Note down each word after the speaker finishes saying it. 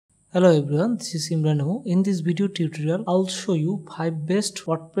Hello everyone, this is Imran. In this video tutorial, I'll show you 5 best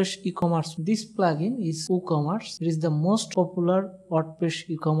WordPress e-commerce. This plugin is WooCommerce. It is the most popular WordPress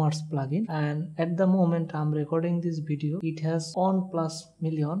e-commerce plugin, and at the moment I'm recording this video, it has 1+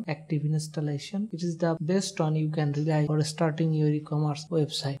 million active installation. It is the best one you can rely for starting your e-commerce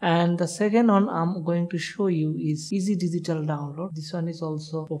website. And the second one I'm going to show you is easy digital download. This one is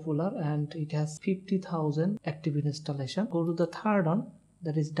also popular and it has 50,000 active installation. Go to the third one,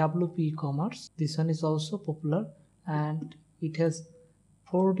 that is WP Ecommerce. This one is also popular and it has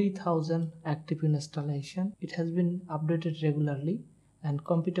 40,000 active installation. It has been updated regularly and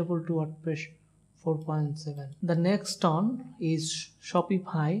compatible to WordPress 4.7. The next one is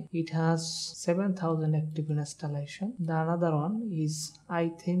Shopify. It has 7,000 active installation. The another one is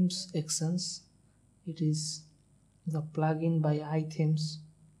iThemes Extensions. It is the plugin by iThemes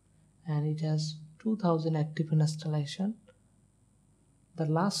and it has 2,000 active installation. The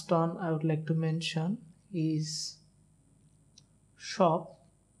last one I would like to mention is Shop,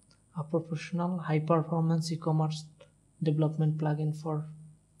 a professional high-performance e-commerce development plugin for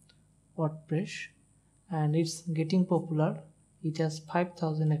WordPress, and it's getting popular. It has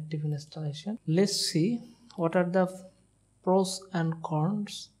 5,000 active installation. Let's see what are the pros and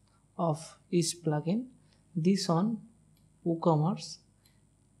cons of each plugin. This one, WooCommerce.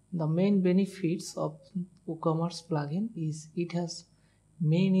 The main benefits of WooCommerce plugin is it has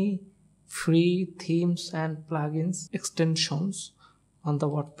many free themes and plugins extensions on the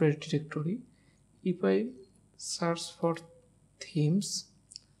WordPress directory. If I search for themes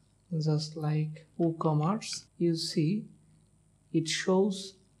just like WooCommerce, you see it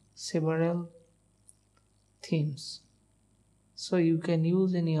shows several themes, so you can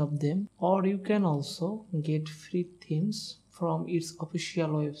use any of them, or you can also get free themes from its official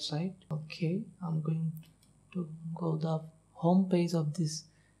website. Okay, I'm going to go the home page of this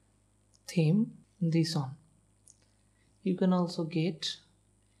theme. This one, you can also get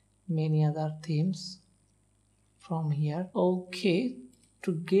many other themes from here. Okay,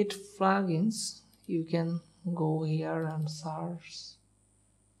 to get plugins you can go here and search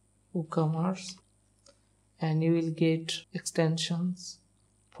WooCommerce and you will get extensions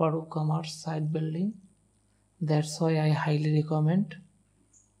for WooCommerce site building. That's why I highly recommend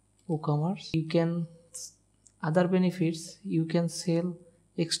WooCommerce. You can other benefits, you can sell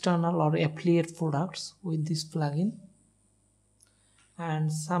external or affiliate products with this plugin.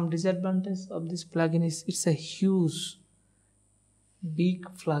 And some disadvantage of this plugin is it's a huge big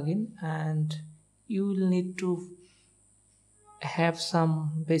plugin and you will need to have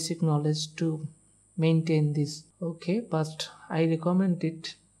some basic knowledge to maintain this. Okay, but I recommend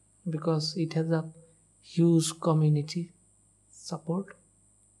it because it has a huge community support.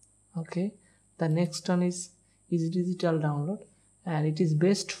 Okay, the next one is digital download, and it is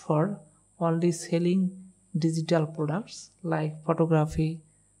best for only selling digital products like photography,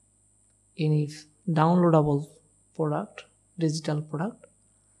 any downloadable product, digital product,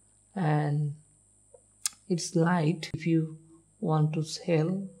 and it's light. If you want to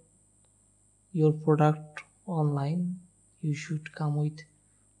sell your product online, you should come with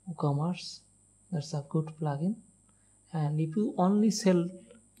WooCommerce. That's a good plugin. And if you only sell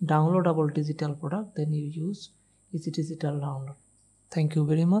downloadable digital product, then you use Easy Digital Download. Thank you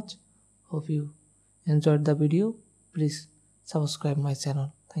very much. Hope you enjoyed the video. Please subscribe my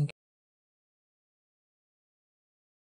channel.